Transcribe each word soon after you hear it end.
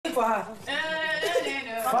far.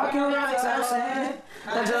 Fucking right, I'm saying.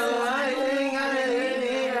 That's the only thing I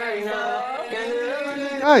need right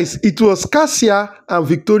now. Guys, it was Kassia and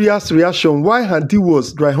Victoria's reaction while Handi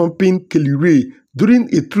was dry humping Kellyrae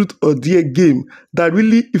during a truth or dare game that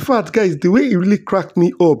really, in fact, guys, the way it really cracked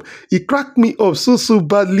me up, it cracked me up so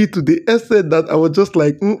badly to the extent that I was just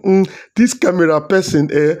like, this camera person,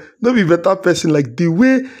 not be better person. Like the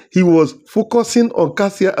way he was focusing on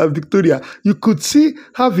Kassia and Victoria, you could see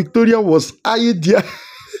how Victoria was eyeing their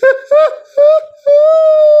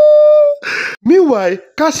Meanwhile,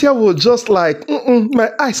 Kassia was just like,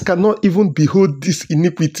 my eyes cannot even behold this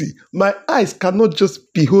iniquity. My eyes cannot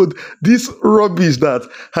just behold this rubbish that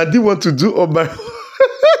Handi want to do on my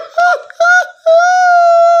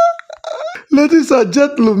Ladies and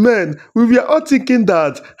gentlemen, we were all thinking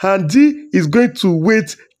that Handi is going to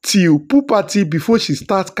wait till puberty before she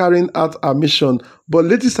starts carrying out her mission. But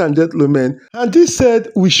ladies and gentlemen, Handi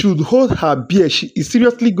said we should hold her beer. She is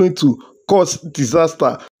seriously going to cause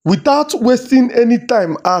disaster. Without wasting any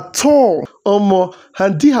time at all,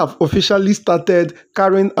 Handi have officially started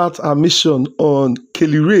carrying out her mission on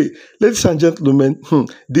Kellyrae. Ladies and gentlemen,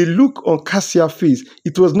 the look on Kassia's face,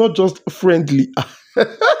 it was not just friendly.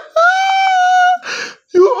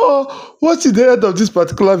 You all watching the end of this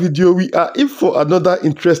particular video, we are in for another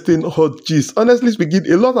interesting hot gist. Honestly speaking,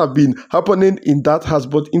 a lot have been happening in that house,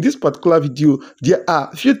 but in this particular video, there are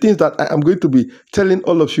a few things that I am going to be telling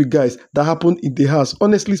all of you guys that happened in the house.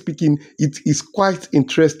 Honestly speaking, it is quite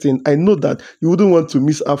interesting. I know that you wouldn't want to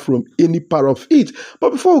miss out from any part of it. But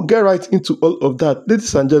before we get right into all of that,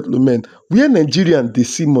 ladies and gentlemen, where Nigerians they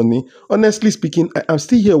see money, honestly speaking, I am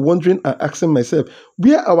still here wondering and asking myself,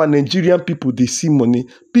 where our Nigerian people they see money?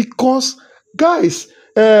 Because, guys,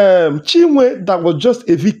 Chinwe that was just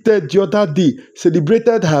evicted the other day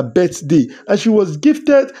celebrated her birthday and she was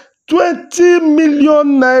gifted 20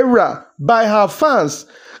 million naira by her fans.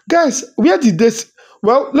 Guys, where did this?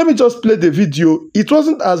 Well, let me just play the video. It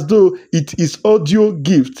wasn't as though it is audio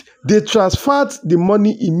gift. They transferred the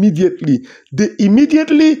money immediately. They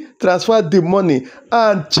immediately transferred the money.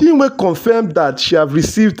 And Chinwe confirmed that she have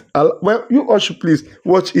received... Well, you all should please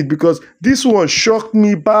watch it because this one shocked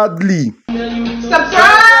me badly. Subscribe!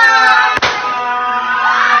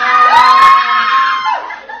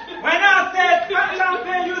 When I said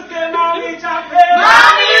champagne, you say mommy champagne.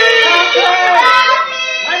 Mommy!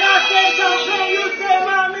 When I say champagne, you say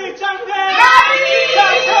mommy champagne.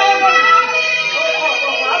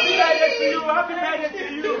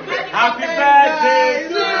 Happy birthday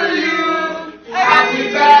to you. Happy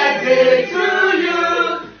birthday to you.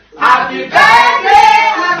 Happy birthday,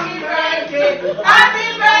 happy birthday, happy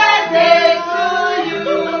birthday to you.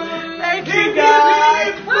 Thank you,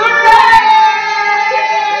 guys. Hooray!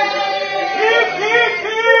 Hip, hip,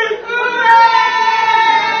 hip. Hooray!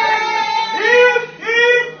 Hip,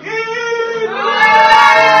 hip, hip. Hooray!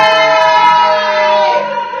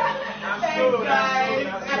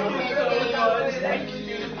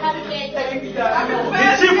 The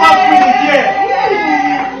chief of police is here.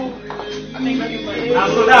 And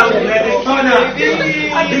so that will let it turn out. This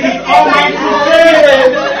is all my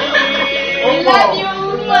today. I love you.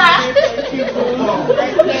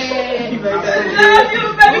 Love you,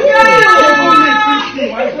 baby girl.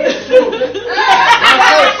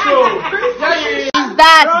 Is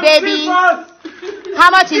that, baby? How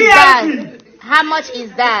much is that? How much is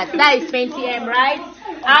that? That is 20M, right?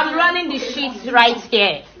 I'm running the sheets right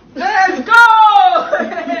here. Let's go!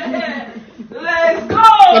 Let's go!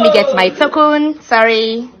 Let me get my token.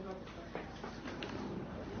 Sorry.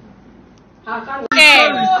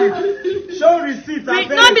 Show receipt.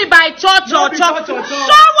 Not be by church or church. Show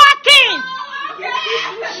working.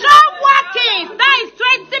 Show working. That is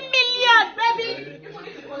 20 million, baby.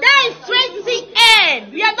 That is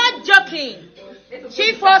 20M. We are not joking.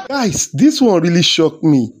 Guys, this one really shocked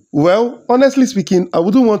me. Well, honestly speaking, I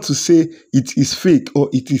wouldn't want to say it is fake or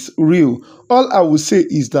it is real. All I would say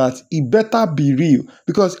is that it better be real.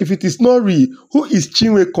 Because if it is not real, who is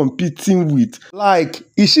Chinwe competing with? Like,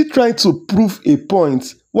 is she trying to prove a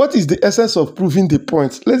point? What is the essence of proving the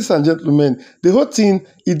point? Ladies and gentlemen, the whole thing,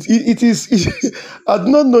 it is I do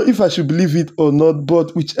not know if I should believe it or not,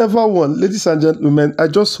 but whichever one, ladies and gentlemen, I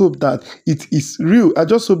just hope that it is real. I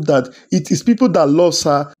just hope that it is people that loves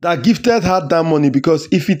her, that gifted her that money, because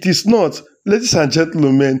if it is not, ladies and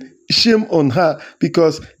gentlemen, shame on her,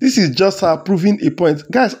 because this is just her proving a point.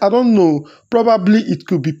 Guys, I don't know. Probably it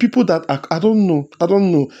could be people that are, I don't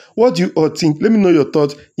know. What do you all think? Let me know your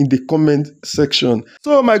thoughts in the comment section.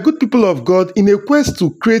 So my good people of God, in a quest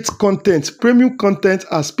to create content, premium content,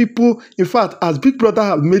 as people, in fact, as Big Brother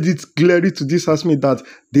have made it glaring to this housemate that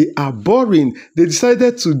they are boring, they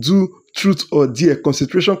decided to do truth or dare,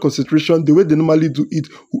 concentration, the way they normally do it.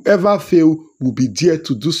 Whoever fail will be there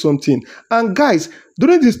to do something. And guys,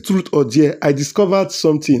 during this truth or dare, I discovered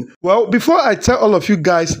something. Well, before I tell all of you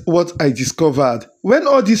guys what I discovered, when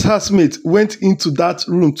all these housemates went into that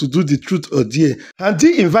room to do the truth or dare,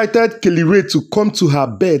 Handi invited Kellyrae to come to her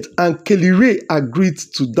bed, and Kellyrae agreed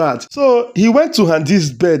to that. So he went to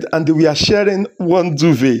Handi's bed and they were sharing one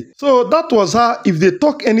duvet. So that was how, if they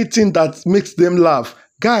talk anything that makes them laugh,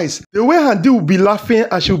 guys, the way Handi will be laughing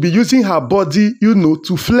and she'll be using her body, you know,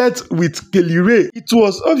 to flirt with Kellyrae, it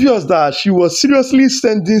was obvious that she was seriously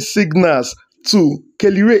sending signals to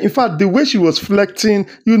Kellyrae. In fact, the way she was flirting,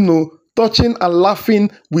 you know, touching and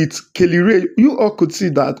laughing with Kellyrae, you all could see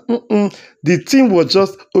that the thing was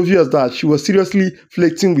just obvious that she was seriously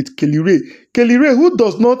flirting with Kellyrae. Kellyrae, who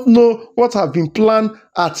does not know what have been planned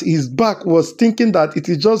at his back, was thinking that it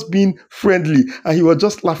is just being friendly, and he was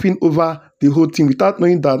just laughing over the whole thing without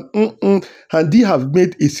knowing that Handi have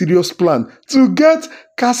made a serious plan to get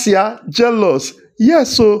Kassia jealous.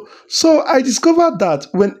 Yes, so I discovered that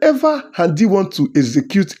whenever Handi wants to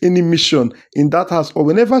execute any mission in that house, or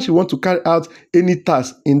whenever she wants to carry out any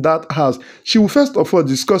task in that house, she will first of all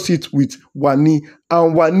discuss it with Wani,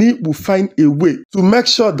 and Wani will find a way to make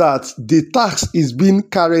sure that the task is being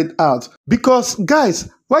carried out. Because guys,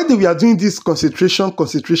 while they were doing this concentration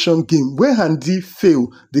game, when Handi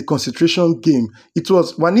failed the concentration game, it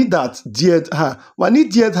was Wani that dared her. Wani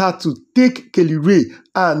dared her to take Kellyrae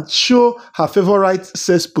and show her favorite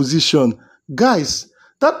sex position. Guys,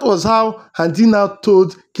 that was how Handi now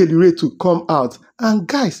told Kellyrae to come out. And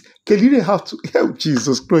guys, Kellyrae have to, help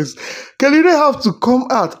Jesus Christ, Kellyrae have to come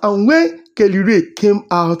out. And when Kellyrae came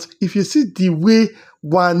out, if you see the way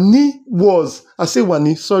Wani was, I say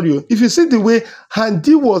Wani, sorry, if you see the way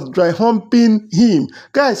Handi was dry humping him,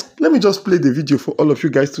 guys, let me just play the video for all of you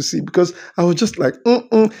guys to see, because I was just like,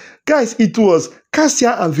 guys, it was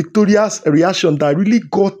Kassia and Victoria's reaction that really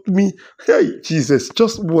got me. Hey, Jesus,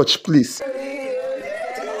 just watch, please.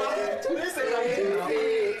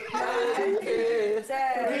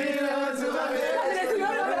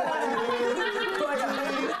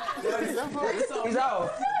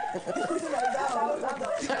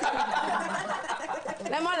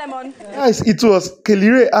 Lemon. Guys, it was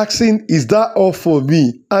Kellyrae asking, is that all for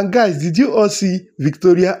me? And guys, did you all see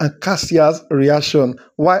Victoria and Kassia's reaction?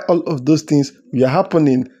 Why all of those things were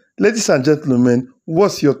happening? Ladies and gentlemen,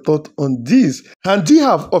 what's your thought on this? Handi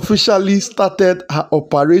have officially started her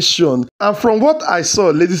operation. And from what I saw,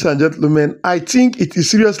 ladies and gentlemen, I think it is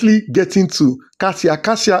seriously getting to Kassia.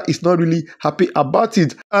 Kassia is not really happy about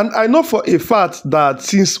it. And I know for a fact that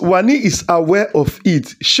since Wani is aware of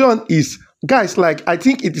it, Sean is, guys, like, I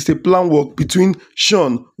think it is a plan work between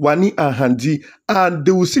Sean, Wani and Handi, and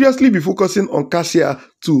they will seriously be focusing on Kassia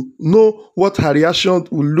to know what her reaction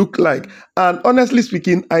will look like. And honestly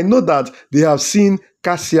speaking, I know that they have seen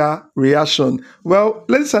Kassia reaction. Well,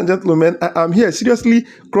 ladies and gentlemen, I am here seriously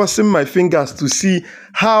crossing my fingers to see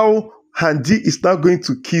how Handi is now going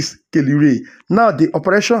to kiss Kellyrae. Now the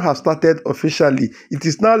operation has started officially. It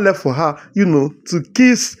is now left for her, you know, to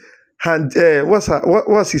kiss. And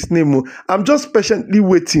what's his name? I'm just patiently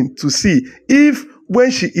waiting to see if, when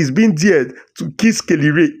she is being dared to kiss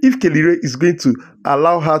Kellyrae, if Kellyrae is going to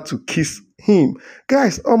allow her to kiss him.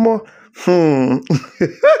 Guys, I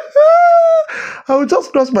will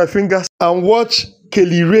just cross my fingers and watch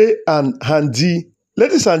Kellyrae and Handi.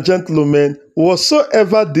 Ladies and gentlemen,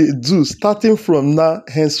 whatsoever they do, starting from now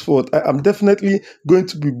henceforth, I am definitely going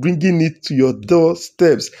to be bringing it to your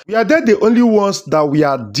doorsteps. We are the only ones that we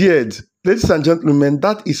are dared. Ladies and gentlemen,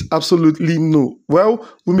 that is absolutely no. Well,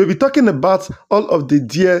 we may be talking about all of the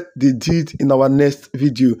dare they did in our next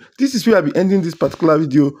video. This is where I'll be ending this particular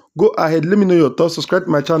video. Go ahead, let me know your thoughts, subscribe to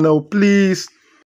my channel, please.